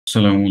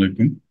আসসালামু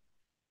আলাইকুম।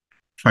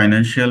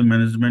 ফাইন্যান্সিয়াল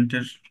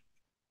ম্যানেজমেন্টের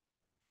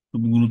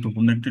খুব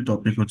গুরুত্বপূর্ণ একটি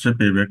টপিক হচ্ছে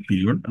পেব্যাক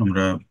পিরিয়ড।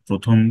 আমরা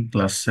প্রথম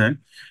ক্লাসে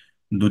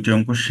দুটি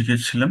অঙ্ক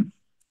শিখেছিলাম,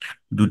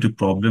 দুটি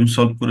প্রবলেম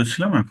সলভ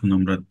করেছিলাম। এখন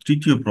আমরা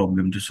তৃতীয়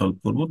প্রবলেমটি সলভ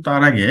করব।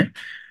 তার আগে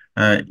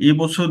এই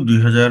বছর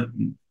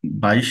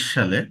 2022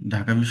 সালে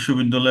ঢাকা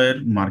বিশ্ববিদ্যালয়ের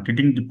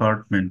মার্কেটিং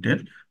ডিপার্টমেন্টের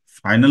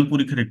ফাইনাল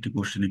পরীক্ষার একটি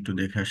কোশ্চেন একটু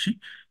দেখে আসি।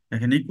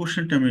 দেখেন, এই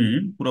কোশ্চেনটা আমি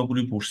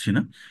পুরোপুরি পড়ছি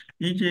না।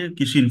 এই যে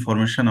কিছু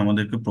ইনফরমেশন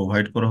আমাদেরকে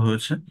প্রোভাইড করা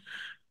হয়েছে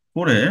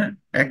পরে,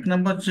 এক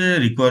নাম্বার যে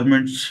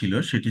রিকোয়ারমেন্ট ছিল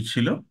সেটি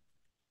ছিল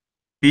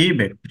পে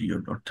ব্যাক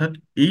পিরিয়ড, অর্থাৎ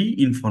এই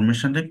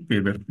ইনফরমেশনটাকে পে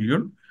ব্যাক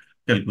পিরিয়ড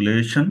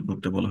ক্যালকুলেশন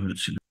করতে বলা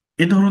হয়েছিল।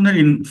 এই ধরনের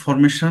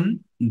ইনফরমেশন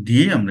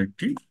দিয়ে আমরা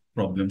একটি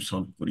প্রবলেম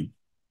সলভ করি।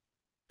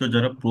 তো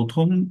যারা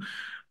প্রথম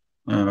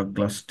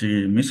ক্লাসটি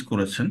মিস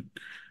করেছেন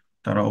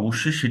তারা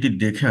অবশ্যই সেটি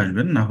দেখে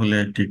আসবেন, না হলে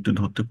এটি একটু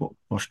ধরতে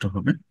কষ্ট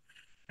হবে।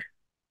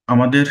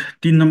 আমাদের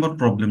 3 নম্বর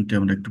প্রবলেমটি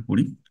আমরা একটু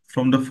পড়ি।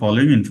 From the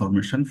following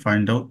information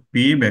find out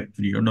pay back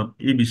period of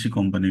ABC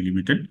company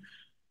limited.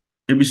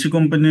 ABC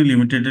company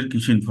লিমিটেডের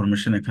কিছু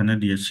ইনফরমেশন এখানে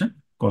দিয়েছে।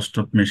 কস্ট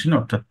অফ মেশিন,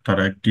 অর্থাৎ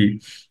তারা একটি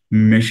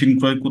মেশিন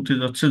ক্রয় করতে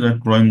যাচ্ছে যার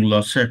ক্রয় মূল্য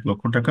আছে 1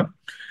 লক্ষ টাকা।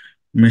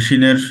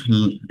 মেশিনের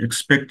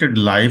এক্সপেক্টেড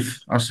লাইফ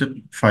আছে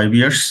 5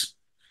 years.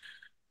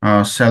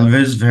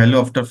 Salvage value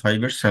after 5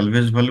 years,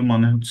 salvage value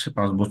মানে হচ্ছে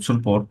 5 বছর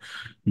পর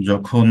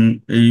যখন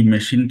এই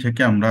মেশিন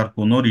থেকে আমরা আর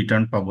কোনো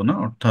রিটার্ন পাবো না,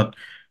 অর্থাৎ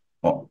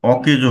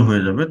অকেজো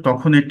হয়ে যাবে,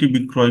 তখন এটি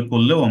বিক্রয়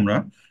করলেও আমরা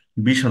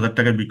 20,000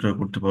 টাকায় বিক্রয়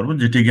করতে পারবো,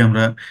 যেটিকে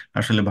আমরা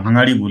আসলে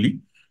ভাঙাড়ি বলি।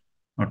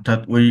 অর্থাৎ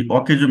ওই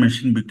অকেজো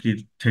মেশিন বিক্রির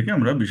থেকে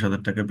আমরা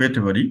 20,000 টাকা পেতে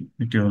পারি।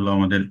 এটি হলো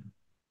আমাদের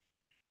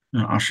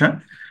আশা।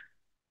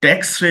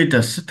 ট্যাক্স রেট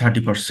আছে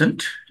 30%,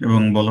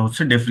 এবং বলা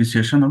হচ্ছে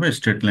ডেপ্রিসিয়েশন হবে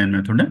স্ট্রেট লাইন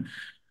মেথডে।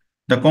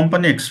 The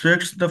company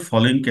expects the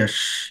following cash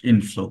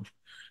inflow.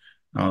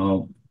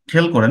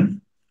 খেয়াল করেন,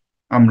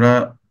 আমরা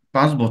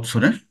 5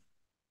 বছরে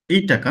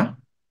এই টাকা,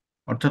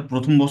 অর্থাৎ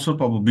প্রথম বছর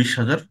পাবো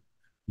 20,000,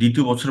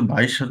 দ্বিতীয় বছর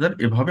 22,000,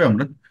 এভাবে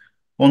আমরা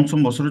পঞ্চম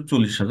বছরে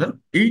 40,000।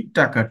 এই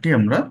টাকাটি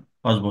আমরা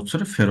 5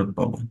 বছরে ফেরত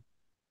পাবো।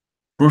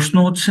 প্রশ্ন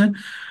হচ্ছে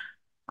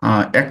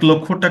 1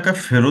 লক্ষ টাকা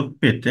ফেরত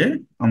পেতে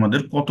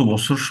আমাদের কত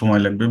বছর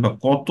সময় লাগবে বা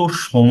কত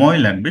সময়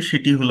লাগবে,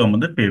 সেটি হলো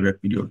আমাদের পেব্যাক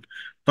পিরিয়ড।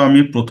 তো আমি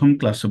প্রথম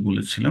ক্লাসে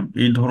বলেছিলাম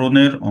এই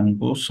ধরনের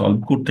অঙ্ক সলভ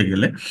করতে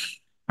গেলে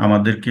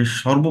আমাদেরকে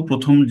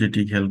সর্বপ্রথম যেটি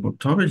খেয়াল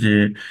করতে হবে যে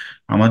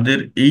আমাদের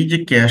এই যে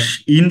ক্যাশ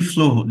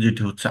ইনফ্লো,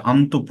 যেটি হচ্ছে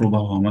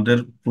আন্তঃপ্রবাহ আমাদের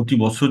প্রতি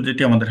বছর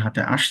যেটি আমাদের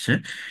হাতে আসছে,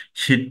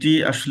 সেটি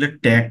আসলে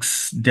ট্যাক্স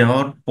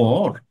দেওয়ার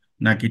পর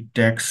নাকি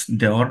ট্যাক্স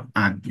দেওয়ার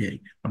আগে,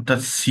 অর্থাৎ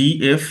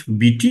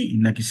সিএফবিটি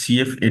নাকি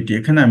সিএফএটি।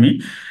 এখানে আমি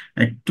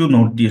একটু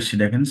নোট দিয়েছি,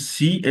 দেখেন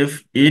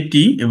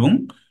সিএফএটি এবং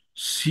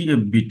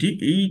সিএফবিটি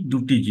এই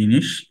দুটি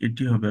জিনিস।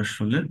 এটি হবে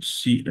আসলে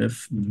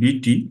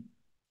সিএফবিটি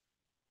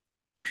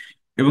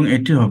এবং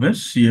এটি হবে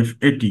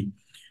সিএফএটি।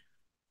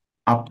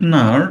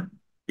 আপনার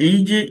এই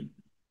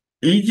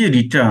যে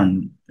রিটার্ন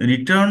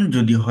রিটার্ন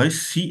যদি হয়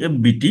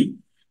সিএফবিটি,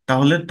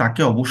 তাহলে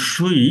তাকে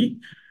অবশ্যই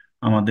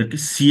আমাদেরকে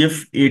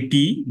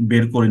সিএফএটি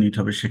বের করে নিতে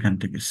হবে। সেখান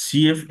থেকে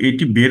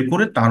সিএফএটি বের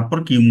করে তারপর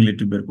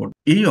কিউমুলেটিভ বের করব।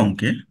 এই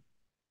অঙ্কে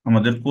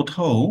আমাদের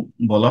কোথাও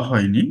বলা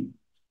হয়নি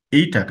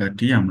এই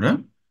টাকাটি আমরা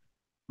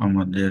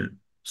আমাদের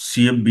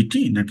সিএফবিটি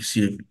নাকি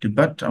সিএফটি,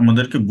 বাট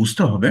আমাদেরকে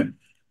বুঝতে হবে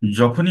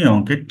যখনই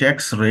অঙ্কে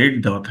ট্যাক্স রেট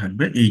দেওয়া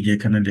থাকবে, এই যে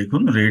এখানে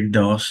দেখুন রেট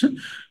দেওয়া আছে,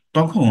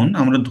 তখন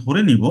আমরা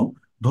ধরে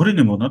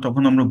নিব না,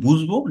 তখন আমরা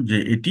বুঝবো যে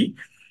এটি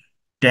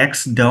ট্যাক্স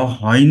দেওয়া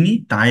হয়নি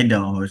তাই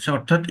দেওয়া হয়েছে,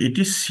 অর্থাৎ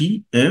এটি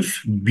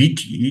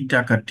সিএফবিটি। এই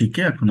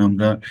টাকাটিকে এখন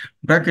আমরা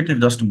ব্র্যাকেটে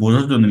জাস্ট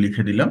বোঝার জন্য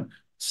লিখে দিলাম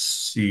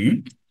C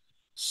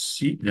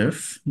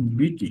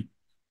সিএফবিটি,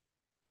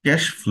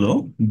 cash flow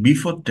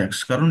before tax.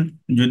 কারণ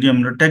যদি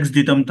আমরা ট্যাক্স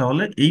দিতাম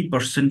তাহলে এই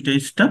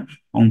পার্সেন্টেজটা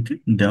অঙ্কে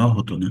দেওয়া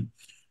হতো না।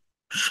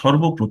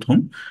 সর্বপ্রথম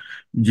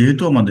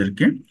যেহেতু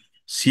আমাদেরকে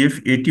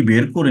সিএফএটি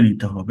বের করে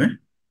নিতে হবে,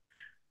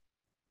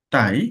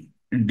 তাই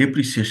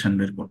ডেপ্রিসিয়েশন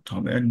বের করতে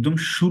হবে। একদম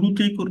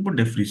শুরুতেই করব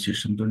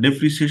ডেপ্রিসিয়েশন। তো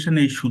ডেপ্রিসিয়েশন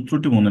এই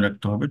সূত্রটি মনে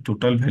রাখতে হবে,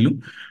 টোটাল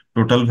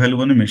ভ্যালু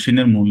মানে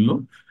মেশিনের মূল্য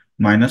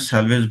মাইনাস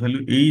স্যালভেজ ভ্যালু।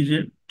 এই যে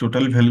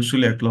টোটাল ভ্যালু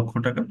ছিল 1 লক্ষ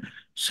টাকা,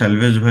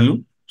 স্যালভেজ ভ্যালু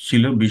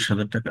ছিল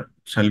 20,000 টাকা,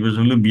 স্যালভেজ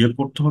ভ্যালু বিয়োগ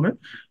করতে হবে।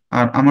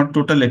 আর আমার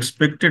টোটাল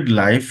এক্সপেক্টেড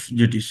লাইফ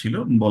যেটি ছিল,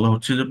 বলা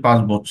হচ্ছে যে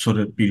 5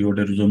 বছরের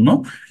পিরিয়ডের জন্য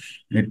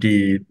এটি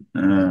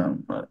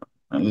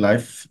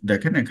লাইফ,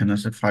 দেখেন এখানে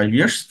আছে 5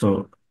 ইয়ার্স, তো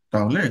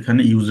তাহলে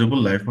এখানে ইউজেবল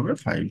লাইফ হবে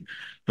 5।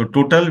 তো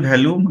total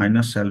value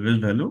minus salvage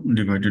value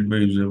divided by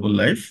usable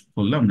life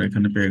করলে আমরা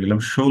এখানে পেয়ে গেলাম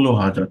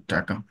 16,000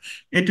 টাকা।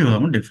 এটি হলো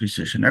আমার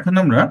ডেপ্রিসিয়েশন। এখন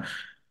আমরা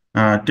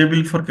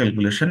টেবিল ফর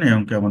ক্যালকুলেশন, এই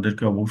অঙ্কে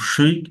আমাদেরকে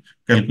অবশ্যই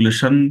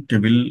ক্যালকুলেশন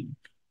টেবিল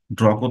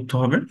ড্র করতে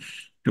হবে।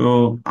 তো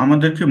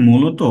আমাদেরকে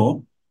মূলত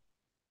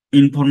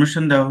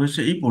ইনফরমেশন দেওয়া হয়েছে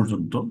এই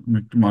পর্যন্ত, আমি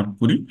একটু মার্ক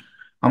করি।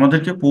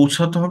 আমাদেরকে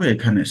পৌঁছাতে হবে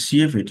এখানে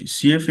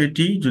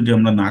সিএফএটি যদি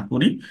আমরা না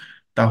করি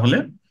তাহলে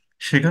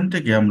সেখান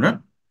থেকে আমরা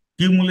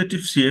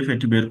কিউমুলেটিভ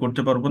সিএফএটি বের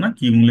করতে পারবো না।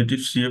 কিউমুলেটিভ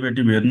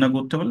সিএফএটি বের না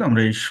করতে পারলে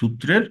আমরা এই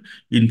সূত্রের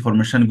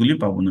ইনফরমেশনগুলি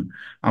পাবো না।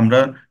 আমরা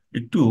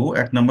একটু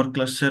 1 নম্বর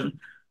ক্লাসের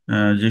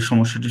যে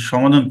সমস্যাটির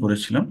সমাধান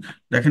করেছিলাম,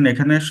 দেখেন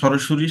এখানে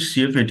সরাসরি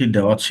সিএফএটি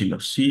দেওয়া ছিল,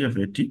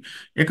 সিএফএটি।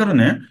 এ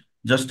কারণে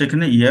জাস্ট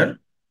এখানে ইয়ার,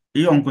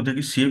 এই অঙ্ক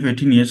থেকে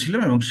সিএফএটি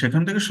নিয়েছিলাম এবং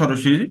সেখান থেকে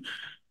সরাসরি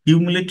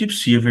কিউমুলেটিভ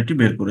সিএফএটি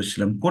বের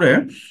করেছিলাম, করে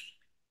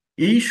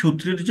এই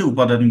সূত্রের যে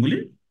উপাদানগুলি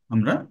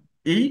আমরা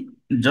এই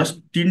জাস্ট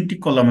 3টি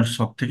কলামের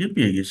ছক থেকে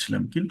পেয়ে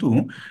গেছিলাম। কিন্তু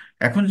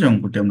এখন যে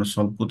অঙ্কটি আমরা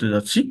সলভ করতে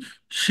যাচ্ছি,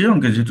 সে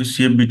অঙ্কে যেহেতু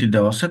সিএফবিটি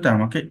দেওয়া আছে, তাই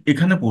আমাকে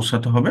এখানে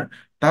পৌঁছাতে হবে,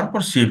 তারপর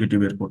সিএফএটি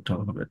বের করতে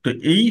হবে। তো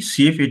এই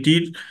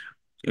সিএফএটির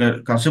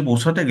কাছে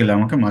পৌঁছাতে গেলে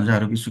আমাকে মাঝে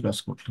আরো কিছু কাজ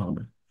করতে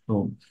হবে। তো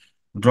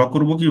ড্র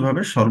করব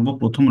কিভাবে?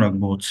 সর্বপ্রথম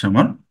রাখবো হচ্ছে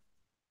আমার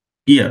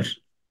ইয়ার।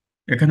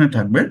 এখানে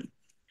থাকবে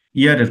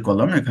ইয়ারের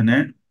কলাম, এখানে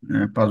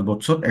 5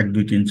 বছর, 1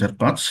 2 3 4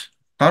 5।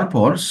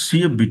 তারপর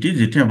সিএফবিটি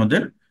যেটি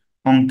আমাদের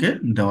অঙ্কে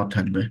দেওয়া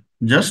থাকবে,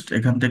 জাস্ট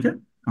এখান থেকে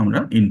আমরা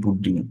ইনপুট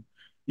দিব।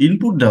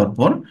 ইনপুট দেওয়ার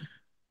পর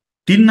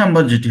 3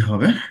 নাম্বার যেটি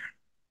হবে,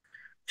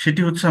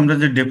 সেটি হচ্ছে আমরা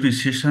যে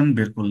ডেপ্রিসিয়েশন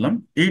বের করলাম,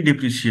 এই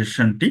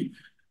ডেপ্রিসিয়েশনটি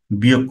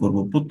বিয়োগ করব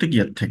প্রত্যেক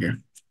ইয়ার থেকে।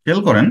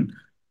 খেয়াল করেন,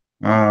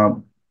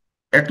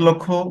 1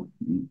 লক্ষ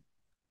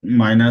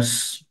মাইনাস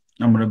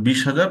আমরা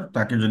 20,000,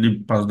 তাকে যদি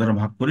 5 দ্বারা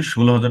ভাগ করি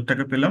 16,000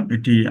 টাকা পেলাম।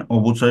 এটি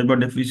অবচয় বা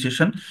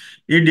ডেপ্রিসিয়েশন।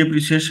 এই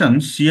ডেপ্রিসিয়েশন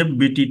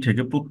সিএফবিটি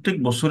থেকে, প্রত্যেক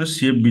বছরের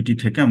সিএফবিটি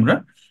থেকে আমরা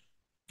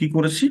কি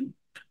করেছি?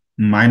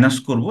 মাইনাস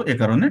করব, এ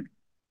কারণে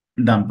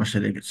ডান পাশে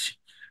রেখেছি।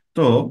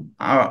 তো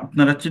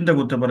আপনারা চিন্তা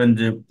করতে পারেন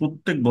যে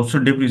প্রত্যেক বছর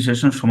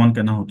ডেপ্রিসিয়েশন সমান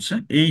কেন হচ্ছে?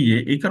 এই যে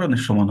এই কারণে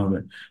সমান হবে,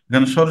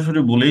 এখানে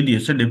সরাসরি বলেই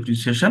দিয়েছে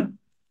depreciation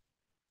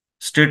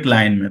straight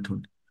line method.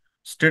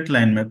 Straight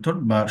line method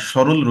বা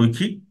সরল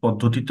রৈখিক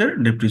পদ্ধতিতে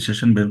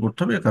ডেপ্রিসিয়েশন বের করতে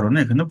হবে, এ কারণে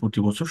এখানে প্রতি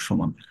বছর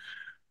সমান।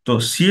 তো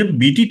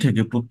সিএফবিটি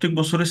থেকে, প্রত্যেক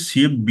বছরের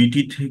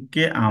সিএফবিটি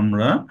থেকে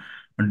আমরা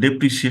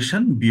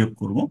ডেপ্রিসিয়েশন বিয়োগ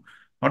করব।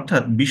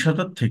 অর্থাৎ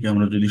 20,000 থেকে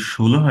আমরা যদি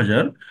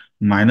 16,000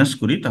 মাইনাস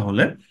করি,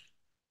 তাহলে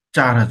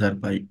 4,000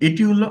 পাই।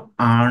 এটি হলো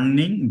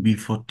আর্নিং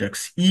বিফোর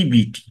ট্যাক্স,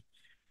 ইবিটি।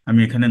 আমি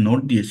এখানে নোট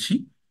দিয়েছি,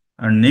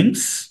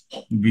 আর্নিংস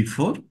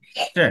বিফোর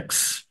ট্যাক্স।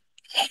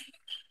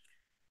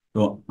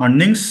 তো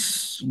আর্নিংস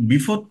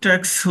বিফোর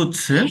ট্যাক্স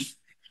হচ্ছে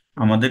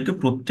আমাদেরকে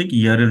প্রত্যেক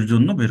ইয়ারের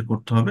জন্য বের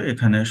করতে হবে।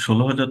 এখানে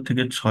 16,000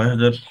 থেকে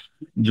 6,000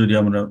 যদি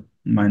আমরা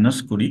মাইনাস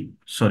করি,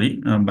 সরি,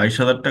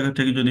 22,000 টাকা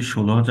থেকে যদি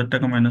 16,000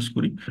 টাকা মাইনাস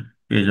করি,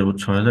 পেয়ে যাব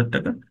 6,000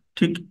 টাকা।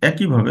 ঠিক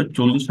একইভাবে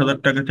 40,000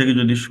 টাকা থেকে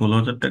যদি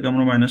 16,000 টাকা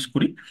আমরা মাইনাস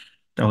করি,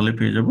 তাহলে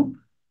পেয়ে যাব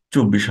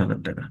 24,000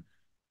 টাকা।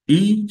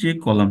 এই যে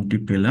কলামটি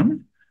পেলাম,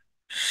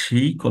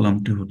 সেই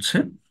কলামটি হচ্ছে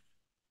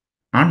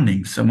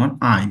আর্নিংস, আমার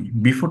আয়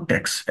বিফোর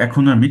ট্যাক্স।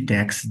 এখন আমি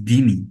ট্যাক্স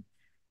দিইনি,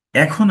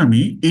 এখন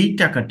আমি এই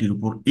টাকাটির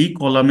উপর, এই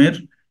কলামের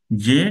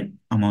যে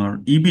আমার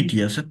ইবিটি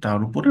আছে তার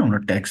উপরে আমরা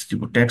ট্যাক্স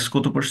দিব। ট্যাক্স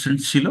কত পার্সেন্ট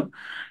ছিল?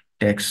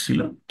 ট্যাক্স ছিল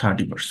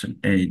 30%।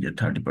 এই যে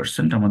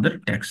 30% আমাদের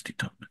ট্যাক্স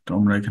দিতে হবে। তো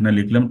আমরা এখানে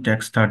লিখলাম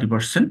ট্যাক্স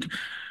 30%।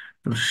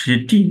 তো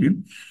সেটি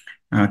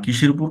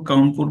কিসের উপর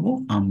কাউন্ট করব?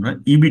 আমরা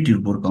ইবিটির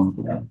উপর কাউন্ট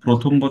করব।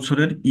 প্রথম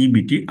বছরের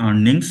ইবিটি,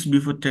 আর্নিংস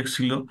বিফোর ট্যাক্স,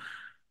 ছিল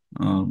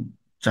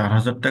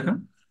 4,000 টাকা।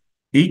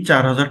 এই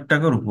 4,000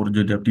 টাকার উপর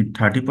যদি আপনি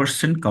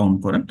 30% কাউন্ট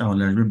করেন,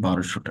 তাহলে আসবে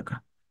 1,200 টাকা।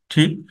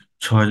 ঠিক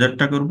 6,000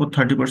 টাকার উপর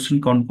 30%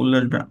 কাউন্ট করলে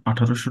আসবে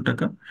 1,800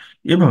 টাকা।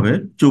 এভাবে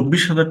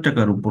 24,000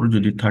 টাকার উপর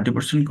যদি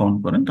 30% কাউন্ট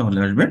করেন, তাহলে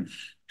আসবে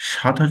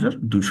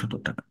 7,200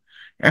 টাকা।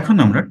 এখন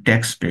আমরা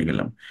ট্যাক্স পেয়ে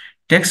গেলাম।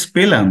 ট্যাক্স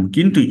পেলাম,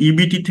 কিন্তু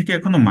ইবিটি থেকে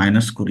এখনো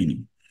মাইনাস করিনি।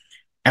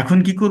 এখন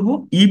কি করব?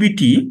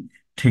 ইবিটি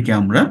থেকে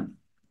আমরা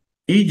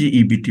এই যে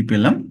ইবিটি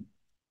পেলাম,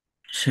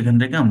 সেখান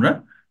থেকে আমরা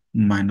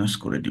মাইনাস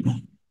করে দিব।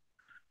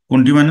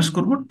 কোনটি মাইনাস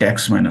করব?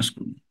 ট্যাক্স মাইনাস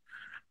করব।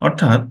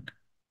 অর্থাৎ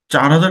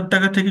 4,000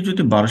 টাকা থেকে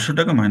যদি 1,200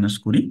 টাকা মাইনাস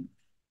করি,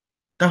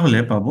 তাহলে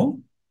পাবো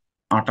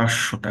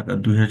 2,800 টাকা,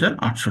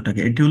 2,800 টাকা।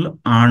 এটি হলো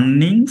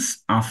আর্নিংস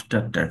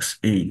আফটার ট্যাক্স।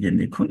 এই যে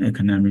দেখুন,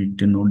 এখানে আমি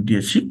একটি নোট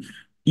দিয়েছি,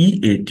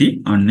 ইএটি,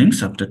 আর্নিংস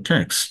আফটার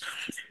ট্যাক্স।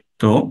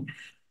 তো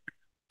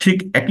ঠিক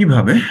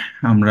একইভাবে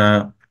আমরা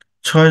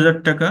 6,000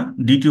 টাকা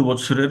দ্বিতীয়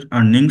বছরের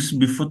আর্নিংস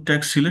বিফোর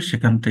ট্যাক্স ছিল,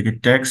 সেখান থেকে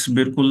ট্যাক্স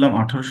বের করলাম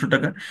 1,800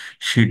 টাকা।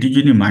 সেটি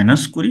যদি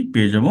মাইনাস করি,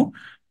 পেয়ে যাব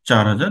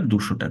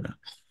 4,200 টাকা।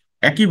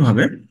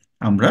 একইভাবে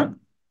আমরা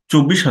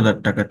 24,000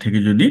 টাকা থেকে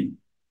যদি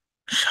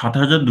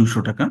 7,200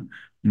 টাকা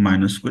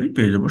মাইনাস করি,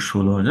 পেয়ে যাব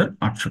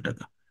 16,800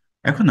 টাকা।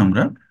 এখন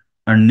আমরা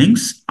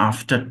আর্নিংস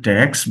আফটার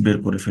ট্যাক্স বের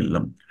করে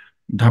ফেললাম।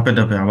 ধাপে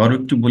ধাপে আবারও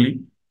একটু বলি।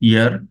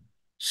 ইয়ার,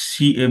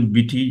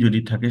 সিএফবিটি যদি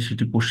থাকে,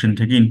 সেটি কোশ্চেন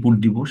থেকে ইনপুট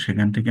দিব,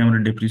 সেখান থেকে আমরা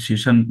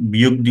ডেপ্রিসিয়েশন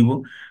বিয়োগ দিব।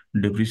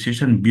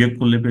 ডেপ্রিসিয়েশন বিয়োগ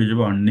করলে পেয়ে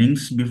যাবো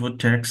আর্নিংস বিফোর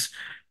ট্যাক্স।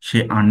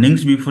 সেই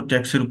আর্নিংস বিফোর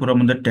ট্যাক্সের উপর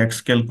আমাদের ট্যাক্স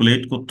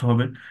ক্যালকুলেট করতে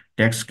হবে।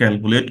 ট্যাক্স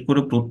ক্যালকুলেট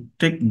করে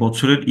প্রত্যেক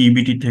বছরের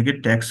ইবিটি থেকে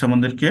ট্যাক্স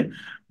আমাদেরকে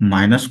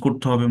মাইনাস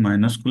করতে হবে।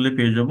 মাইনাস করলে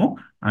পেয়ে যাব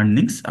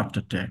আর্নিংস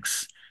আফটার ট্যাক্স।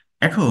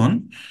 এখন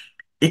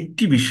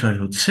একটি বিষয়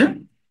হচ্ছে,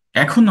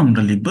 এখন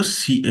আমরা লিখব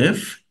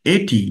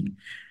CFAT,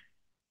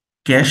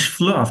 cash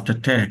flow after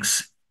tax.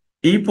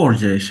 এই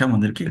পর্যায়ে এসে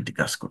আমাদেরকে একটি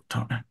কাজ করতে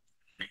হবে।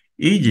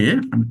 এই যে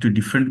আমি একটু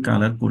ডিফারেন্ট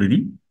কালার করে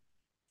নিই,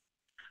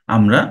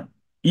 আমরা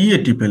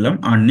ইএটি পেলাম,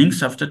 আর্নিংস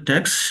আফটার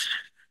ট্যাক্স।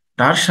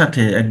 তার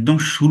সাথে একদম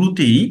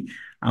শুরুতেই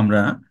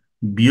আমরা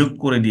বিয়োগ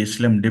করে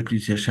দিয়েছিলাম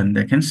ডেপ্রিসিয়েশন।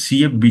 দেখেন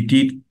সিএফবিটি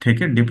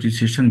থেকে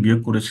ডেপ্রিসিয়েশন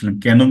বিয়োগ করেছিলাম।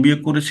 কেন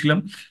বিয়োগ করেছিলাম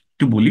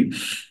একটু বলি।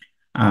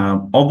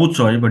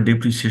 অবচয় বা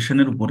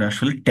ডেপ্রিসিয়েশনের উপরে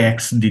আসলে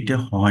ট্যাক্স দিতে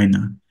হয়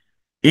না,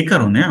 এ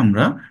কারণে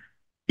আমরা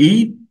এই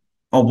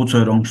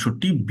অবচয়ের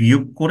অংশটি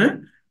বিয়োগ করে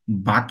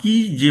বাকি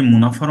যে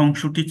মুনাফার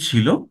অংশটি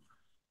ছিল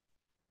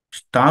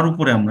তার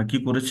উপরে আমরা কি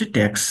করেছি,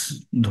 ট্যাক্স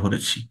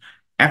ধরেছি।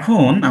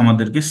 এখন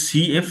আমাদেরকে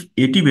সিএফ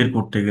এটি বের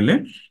করতে গেলে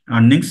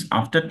আর্নিংস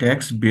আফটার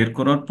ট্যাক্স বের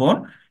করার পর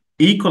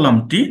এই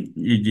কলামটি,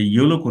 এই যে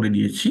ইয়েলো করে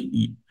দিয়েছি,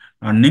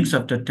 আর্নিংস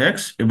আফটার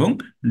ট্যাক্স এবং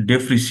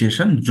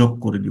ডেপ্রিসিয়েশন যোগ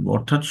করে দিব,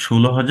 অর্থাৎ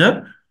 16,000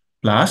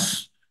 প্লাস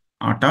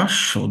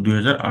 2800,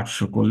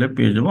 2,800 করলে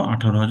পেয়ে যাব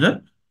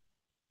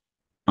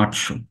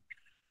 18,800।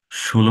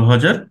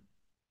 16,000,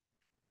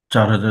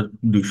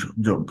 4,200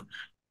 যোগ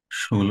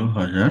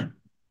 16,000,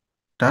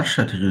 তার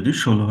সাথে যদি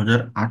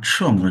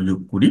 16,800 আমরা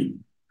যোগ করি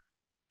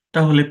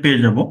তাহলে পেয়ে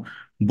যাব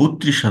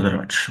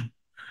 32,800।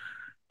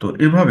 তো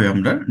এভাবে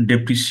আমরা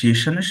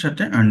ডেপ্রিসিয়েশনের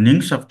সাথে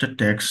আর্নিংস আফটার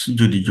ট্যাক্স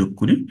যদি যোগ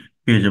করি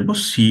পেয়ে যাব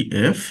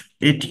সিএফ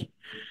এটি।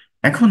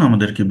 এখন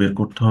আমাদেরকে বের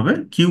করতে হবে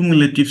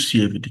কিউমুলেটিভ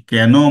সিএফএটি।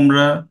 কেন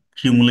আমরা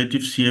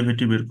কিউমুলেটিভ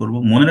সিএফএটি বের করব?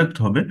 মনে রাখতে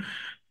হবে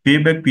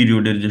পেব্যাক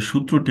পিরিয়ডের যে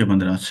সূত্রটি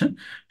আমাদের আছে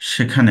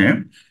সেখানে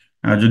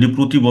যদি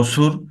প্রতি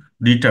বছর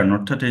রিটার্ন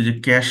অর্থাৎ এই যে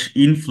ক্যাশ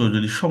ইনফ্লো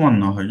যদি সমান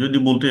না হয়, যদি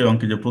বলতে এই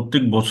অঙ্কে যে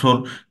প্রত্যেক বছর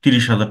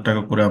 30,000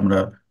 টাকা করে আমরা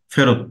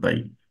ফেরত পাই,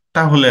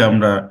 তাহলে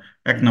আমরা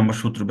 1 নম্বর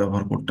সূত্র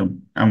ব্যবহার করতাম,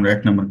 আমরা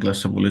 1 নম্বর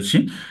ক্লাসে বলেছি।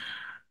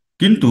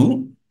 কিন্তু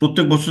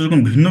প্রত্যেক বছর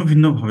যখন ভিন্ন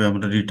ভিন্ন ভাবে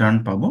আমরা রিটার্ন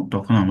পাবো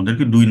তখন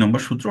আমাদেরকে 2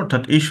 নম্বর সূত্র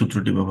অর্থাৎ এই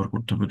সূত্রটি ব্যবহার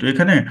করতে হবে। তো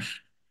এখানে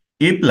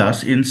এ plus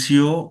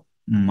NCO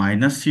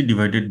minus C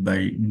divided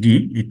by D,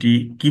 এটি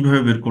কিভাবে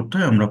বের করতে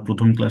হয় আমরা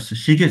প্রথম ক্লাসে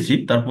শিখেছি,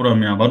 তারপর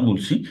আমি আবার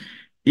বলছি।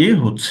 এ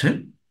হচ্ছে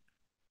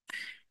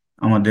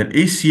আমাদের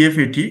এই সিএফ,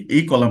 এটি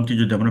এই কলামটি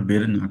যদি আমরা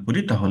বের না করি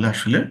তাহলে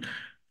আসলে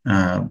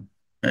আহ,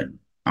 আহ,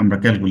 আমরা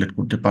ক্যালকুলেট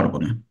করতে পারবো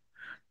না।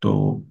 তো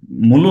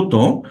মূলত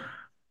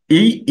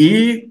এই এ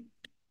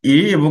এ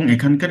এবং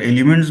এখানকার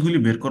এলিমেন্টস গুলি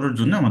বের করার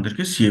জন্য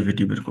আমাদেরকে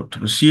সিএফএটি বের করতে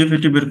হবে।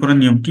 সিএফএটি বের করার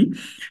নিয়ম কি?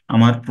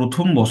 আমার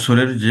প্রথম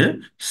বছরের যে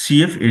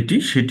সিএফএটি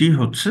সেটি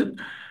হচ্ছে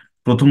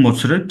প্রথম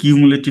বছরের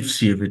কিউমুলেটিভ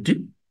সিএফএটি।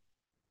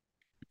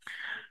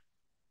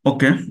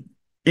 ওকে,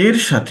 এর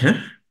সাথে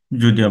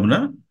যদি আমরা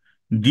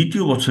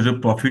দ্বিতীয় বছরের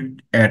প্রফিট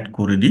অ্যাড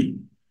করে দিই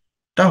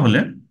তাহলে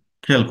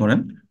খেয়াল করেন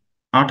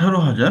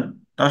 18,000,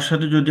 তার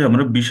সাথে যদি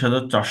আমরা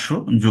 20,400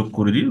 যোগ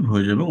করে দিই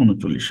হয়ে যাবে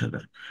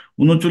 39,000।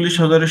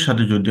 39,000-এর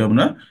সাথে যদি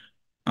আমরা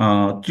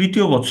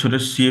তৃতীয়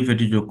বছরের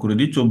সিএফএটি যোগ করে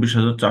দিই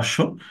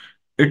 24,400,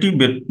 এটি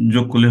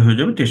যোগ করলে হয়ে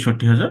যাবে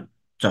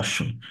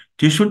 63,400।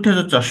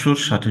 63,400-র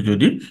সাথে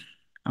যদি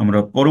আমরা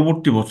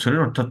পরবর্তী বছরের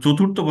অর্থাৎ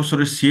চতুর্থ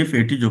বছরের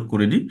সিএফএটি যোগ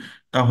করে দিই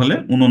তাহলে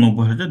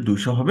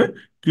 89,200 হবে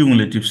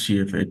কিউমুলেটিভ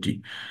সিএফএটি।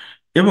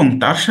 এবং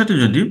তার সাথে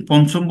যদি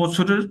পঞ্চম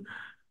বছরের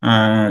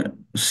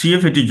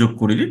সিএফএটি যোগ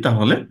করে দিই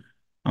তাহলে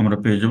আমরা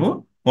পেয়ে যাব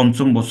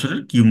পঞ্চম বছরের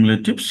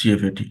কিউমুলেটিভ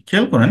সিএফএটি।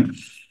 খেয়াল করেন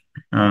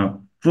আহ,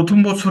 প্রথম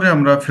বছরে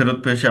আমরা ফেরত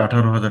পেয়েছি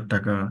 18,000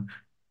 টাকা,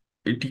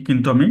 এটি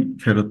কিন্তু আমি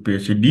ফেরত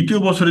পেয়েছি। দ্বিতীয়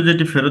বছরে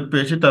যেটি ফেরত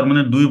পেয়েছি তার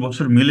মানে 2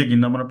 বছর মিলে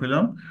কিন্তু আমরা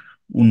পেলাম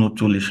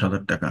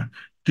 39,000 টাকা।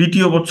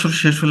 তৃতীয় বছর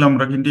শেষ হলে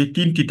আমরা কিন্তু এই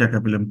 3টি টাকা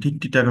পেলাম,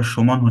 3টি টাকা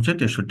সমান হচ্ছে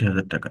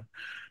 63,000 টাকা।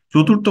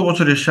 চতুর্থ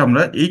বছর এসে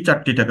আমরা এই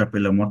 4টি টাকা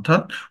পেলাম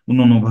অর্থাৎ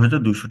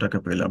 89,200 টাকা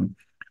পেলাম।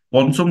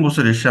 পঞ্চম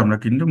বছর এসে আমরা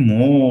কিন্তু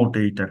মোট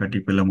এই টাকাটি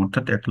পেলাম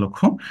অর্থাৎ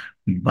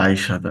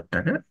 1,22,000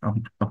 টাকা।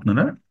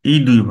 আপনারা এই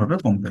দুইভাবে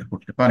কম্পেয়ার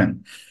করতে পারেন।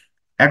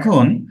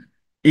 এখন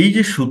এই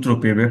যে সূত্র,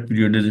 পেব্যাক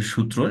পিরিয়ডের যে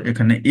সূত্র,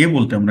 এখানে এ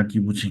বলতে আমরা কি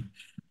বুঝি?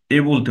 এ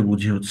বলতে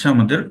বুঝি হচ্ছে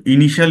আমাদের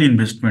ইনিশিয়াল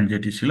ইনভেস্টমেন্ট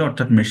যেটি ছিল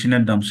অর্থাৎ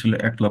মেশিনের দাম ছিল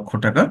 1 লক্ষ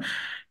টাকা।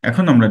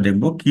 এখন আমরা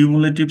দেখব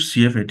কিউমুলেটিভ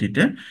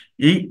সিএফএটিতে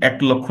এই 1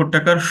 লক্ষ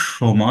টাকার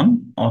সমান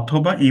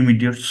অথবা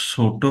ইমিডিয়েট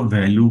ছোট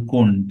ভ্যালু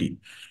কোনটি।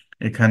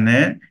 এখানে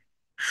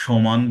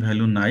সমান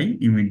ভ্যালু নাই,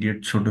 ইমিডিয়েট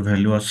ছোট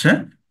ভ্যালু আছে।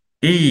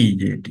 এই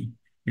যে এটি,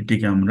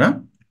 এটিকে আমরা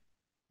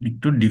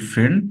একটু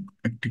ডিফারেন্ট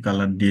একটি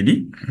কালার দিয়ে দিই,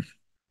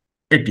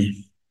 এটি।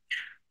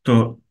 তো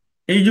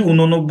এই যে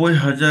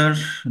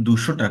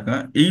 89,200 টাকা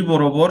এই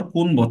বরাবর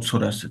কোন বছর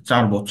আছে?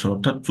 4 বছর,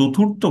 অর্থাৎ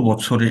চতুর্থ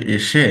বছরে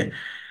এসে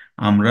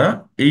আমরা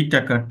এই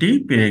টাকাটি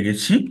পেয়ে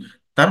গেছি।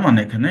 তার মানে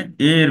এখানে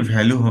এর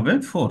ভ্যালু হবে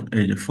 4,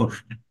 এই যে 4।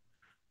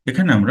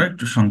 এখানে আমরা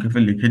একটু সংক্ষেপে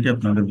লিখে দিই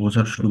আপনাদের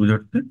বোঝার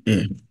সুবিধার্থে। এ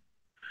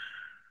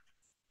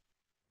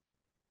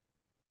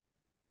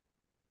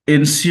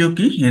এনসিও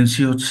কি?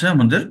 এনসিও হচ্ছে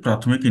আমাদের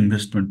প্রাথমিক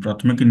ইনভেস্টমেন্ট।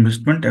 প্রাথমিক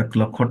ইনভেস্টমেন্ট 1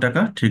 লক্ষ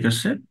টাকা, ঠিক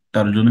আছে,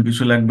 তার জন্য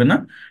কিছু লাগবে না।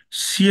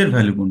 সি এর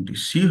ভ্যালু কোনটি?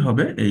 সি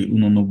হবে এই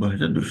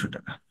 89,200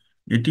 টাকা,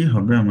 এটি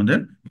হবে আমাদের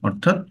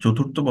অর্থাৎ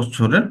চতুর্থ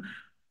বছরের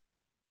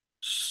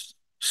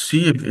সি,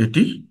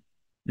 এটি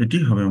এটি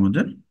হবে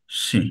আমাদের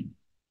সি।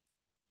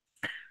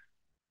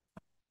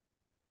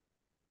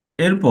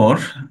 এরপর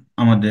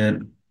আমাদের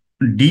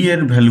ডি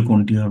এর ভ্যালু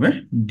কোনটি হবে?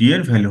 ডি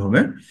এর ভ্যালু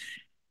হবে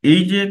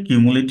এই যে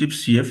কিউমুলেটিভ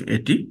সিএফ,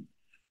 এটি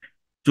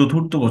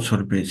চতুর্থ বছর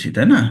পেয়েছি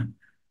তাই না,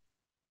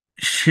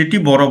 সেটি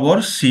বরাবর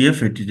সিএফ,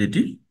 এটি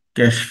যেটি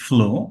ক্যাশ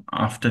ফ্লো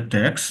আফটার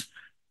ট্যাক্স,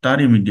 তার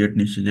ইমিডিয়েট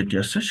নিচে যেটি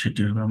আছে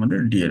সেটি হবে আমাদের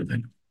ডি এর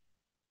ভ্যালু।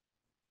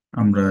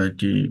 আমরা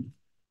এটি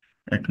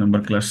 1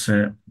 নম্বর ক্লাসে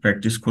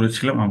প্র্যাকটিস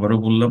করেছিলাম, আবারও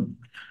বললাম।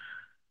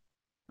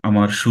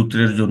 আমার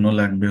সূত্রের জন্য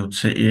লাগবে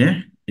হচ্ছে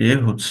এ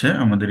হচ্ছে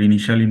আমাদের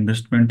ইনিশিয়াল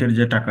ইনভেস্টমেন্টের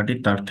যে টাকাটি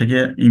তার থেকে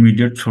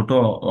ইমিডিয়েট ছোট,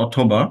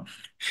 অথবা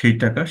সেই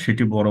টাকা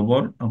সেটি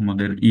বরাবর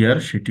আমাদের ইয়ার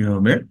সেটি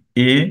হবে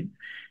এ,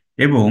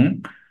 এবং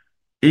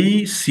এই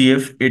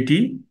সিএফ এটি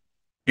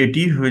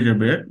এটি হয়ে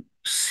যাবে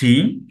সি,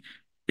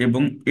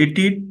 এবং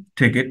এটি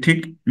থেকে ঠিক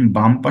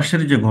বাম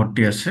পাশের যে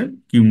ঘরটি আছে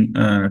কি,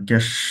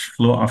 ক্যাশ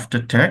ফ্লো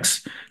আফটার ট্যাক্স,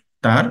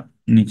 তার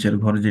নিচের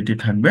ঘর যেটি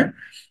থাকবে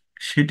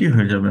সেটি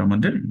হয়ে যাবে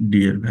আমাদের ডি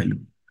এর ভ্যালু।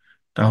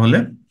 তাহলে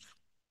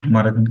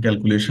আমার এখন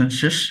ক্যালকুলেশন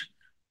শেষ।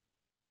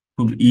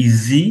 খুব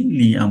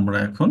ইজিলি আমরা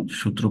এখন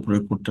সূত্র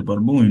প্রয়োগ করতে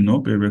পারবো। We know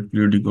payback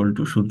period equal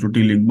to,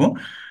 সূত্রটি লিখবো,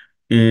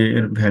 এ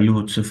এর ভ্যালু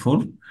হচ্ছে 4,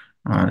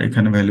 আর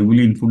এখানে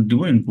ভ্যালুগুলি ইনপুট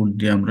দিব। ইনপুট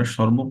দিয়ে আমরা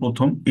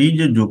সর্বপ্রথম এই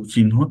যে যোগ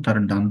চিহ্ন তার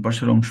ডান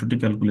পাশের অংশটি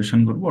ক্যালকুলেশন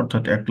করব,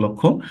 অর্থাৎ 1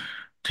 লক্ষ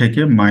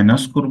থেকে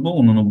মাইনাস করব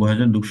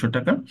 89,200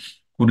 টাকা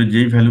করে,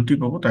 যেই ভ্যালুটি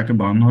পাবো তাকে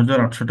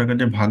 52,800 টাকা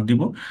দিয়ে ভাগ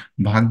দিব।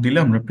 ভাগ দিলে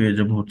আমরা পেয়ে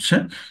যাব হচ্ছে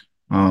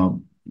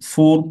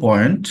 4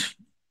 পয়েন্ট,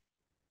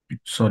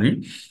 সরি,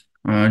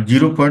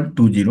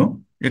 0.20।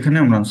 এখানে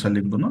আমরা আনসার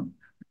লিখবো না,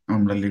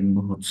 আমরা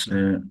লিখবো হচ্ছে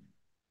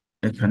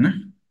এখানে,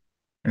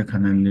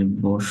 এখানে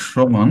লিখবো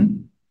সমান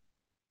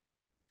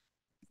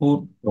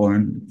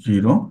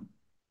 4.0,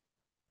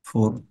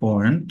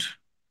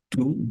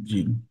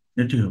 4.20।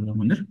 এটি হবে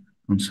আমাদের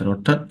আনসার,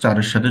 অর্থাৎ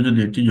 4-এর সাথে যদি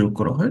এটি যোগ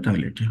করা হয়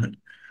তাহলে এটি হয়।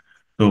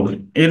 তো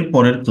এর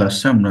পরের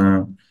ক্লাসে আমরা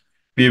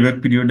পেব্যাক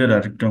পিরিয়ডের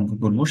আরেকটা অঙ্ক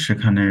করব।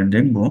 সেখানে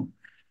দেখব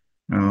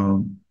আহ,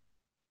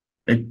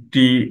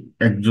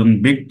 একজন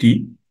ব্যক্তি,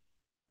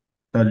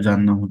 তার যার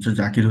নাম হচ্ছে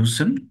জাকির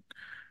হোসেন,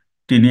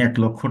 তিনি 1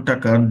 লক্ষ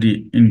টাকা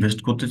ইনভেস্ট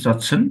করতে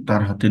চাচ্ছেন।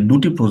 তার হাতে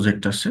দুটি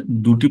প্রজেক্ট আছে,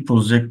 দুটি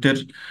প্রজেক্টের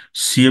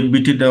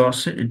সিএফবিটি দেওয়া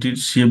আছে। এটির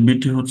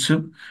সিএফবিটি হচ্ছে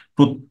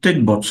প্রত্যেক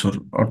বছর,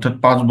 অর্থাৎ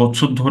 5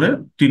 বছর ধরে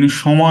তিনি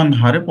সমান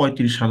হারে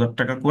 35,000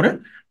 টাকা করে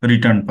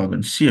রিটার্ন পাবেন।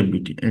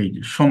 সিএফবিটি এই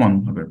যে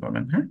সমানভাবে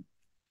পাবেন, হ্যাঁ।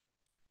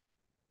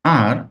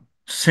 আর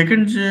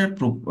সেকেন্ড যে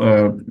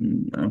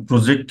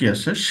প্রজেক্টটি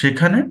আছে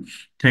সেখানে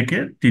থেকে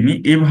তিনি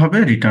এভাবে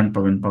রিটার্ন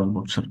পাবেন 5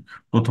 বছর।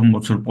 প্রথম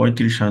বছর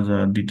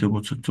 35,000, দ্বিতীয়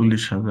বছর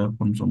 40,000,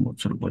 পঞ্চম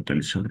বছর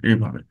 45,000,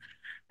 এইভাবে।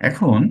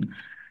 এখন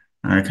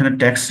এখানে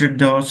ট্যাক্স রেট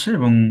দেওয়া আছে,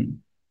 এবং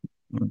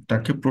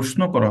তাকে প্রশ্ন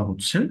করা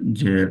হচ্ছে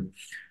যে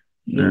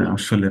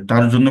আসলে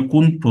তার জন্য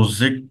কোন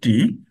প্রজেক্টটি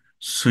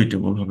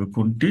সুইটেবল হবে,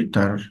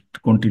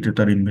 কোনটিতে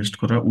তার ইনভেস্ট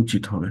করা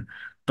উচিত হবে।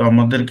 তো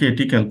আমাদেরকে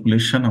এটি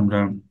ক্যালকুলেশন আমরা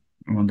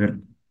আমাদের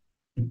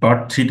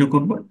পার্ট 3-তে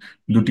করবো।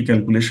 দুটি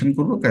ক্যালকুলেশন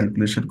করব,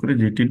 ক্যালকুলেশন করে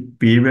যেটির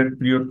পে ব্যাক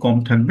পিরিয়ড কম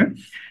থাকবে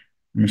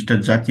মিস্টার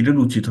জাকিরের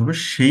উচিত হবে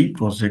সেই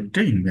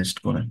প্রজেক্টে ইনভেস্ট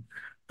করা।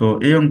 তো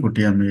এই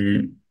অঙ্কটি আমি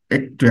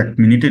একটু 1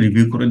 মিনিটে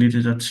রিভিউ করে দিতে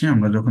যাচ্ছি।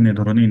 আমরা যখন এ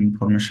ধরনের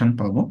ইনফরমেশন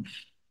পাবো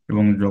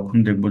এবং যখন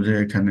দেখবো যে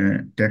এখানে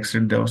ট্যাক্স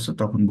রেট দেওয়া আছে,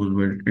 তখন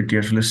বুঝবো এটি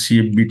আসলে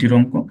সিএফবিটির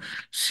অঙ্ক।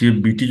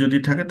 সিএফবিটি যদি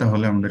থাকে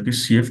তাহলে আমাদেরকে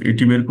সিএফ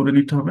এটি বের করে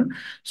নিতে হবে।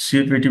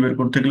 সিএফ এটি বের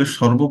করতে গেলে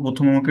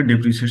সর্বপ্রথম আমাকে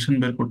ডেপ্রিসিয়েশন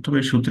বের করতে হবে।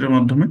 এই সূত্রের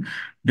মাধ্যমে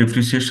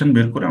ডেপ্রিসিয়েশন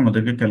বের করে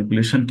আমাদেরকে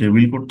ক্যালকুলেশন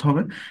টেবিল করতে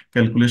হবে।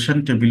 ক্যালকুলেশন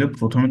টেবিলে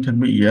প্রথমে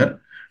থাকবে ইয়ার,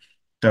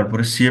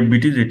 তারপরে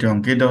সিএফবিটি যেটা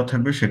অঙ্কে দেওয়া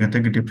থাকবে, সেখান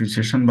থেকে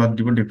ডেপ্রিসিয়েশন বাদ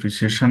দিব।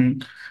 ডেপ্রিসিয়েশন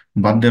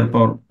বাদ দেওয়ার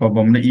পর পাবো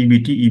আমরা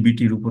ইবিটি।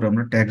 ইবিটির উপর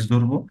আমরা ট্যাক্স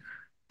ধরবো।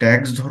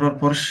 ট্যাক্স ধরার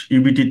পর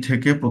ইবিটি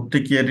থেকে,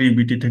 প্রত্যেক ইয়ারের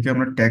ইবিটি থেকে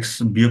আমরা ট্যাক্স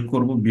বিয়োগ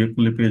করব। বিয়োগ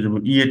করলে পেয়ে যাব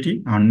EAT,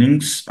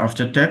 earnings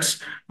after tax.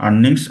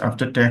 Earnings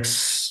after tax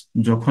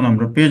যখন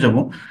আমরা পেয়ে যাব,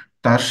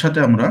 তার সাথে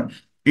আমরা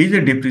এই যে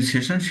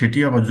ডেপ্রিসিয়েশন সেটি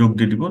আবার যোগ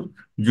দিয়ে দিব।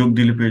 যোগ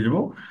দিলে পেয়ে যাব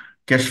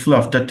cash flow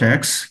after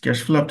tax. Cash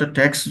flow after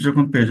tax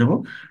যখন পেয়ে যাব,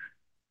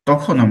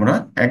 তখন আমরা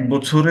 1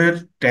 বছরের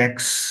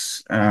tax,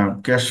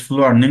 cash flow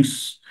earnings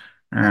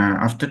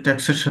after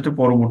ট্যাক্সের সাথে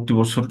পরবর্তী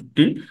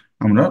বছরটি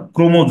আমরা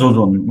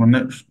ক্রমযোজন, মানে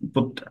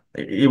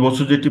এই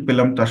বছর যেটি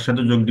পেলাম তার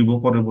সাথে যোগ দিব,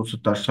 পরের বছর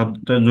তার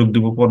সাথে যোগ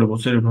দিব, পরের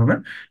বছর, এভাবে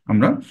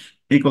আমরা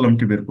এই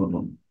কলামটি বের করব।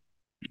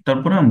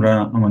 তারপরে আমরা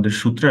আমাদের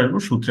সূত্রে আসবো।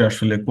 সূত্রে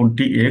আসলে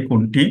কোনটি এ,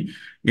 কোনটি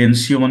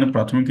এনসিও মানে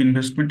প্রাথমিক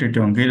ইনভেস্টমেন্ট, এটি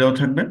অঙ্কেই দেওয়া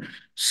থাকবে।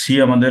 সি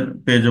আমাদের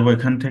পেয়ে যাব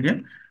এখান থেকে,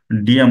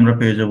 ডি আমরা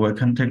পেয়ে যাব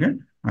এখান থেকে,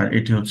 আর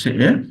এটি হচ্ছে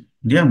এ।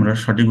 দিয়ে আমরা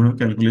সঠিকভাবে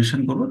ক্যালকুলেশন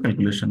করব,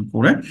 ক্যালকুলেশন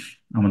করে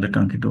আমাদের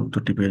কাঙ্ক্ষিত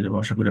উত্তরটি পেয়ে যাবো।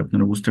 আশা করি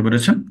আপনারা বুঝতে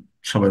পেরেছেন।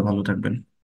 সবাই ভালো থাকবেন।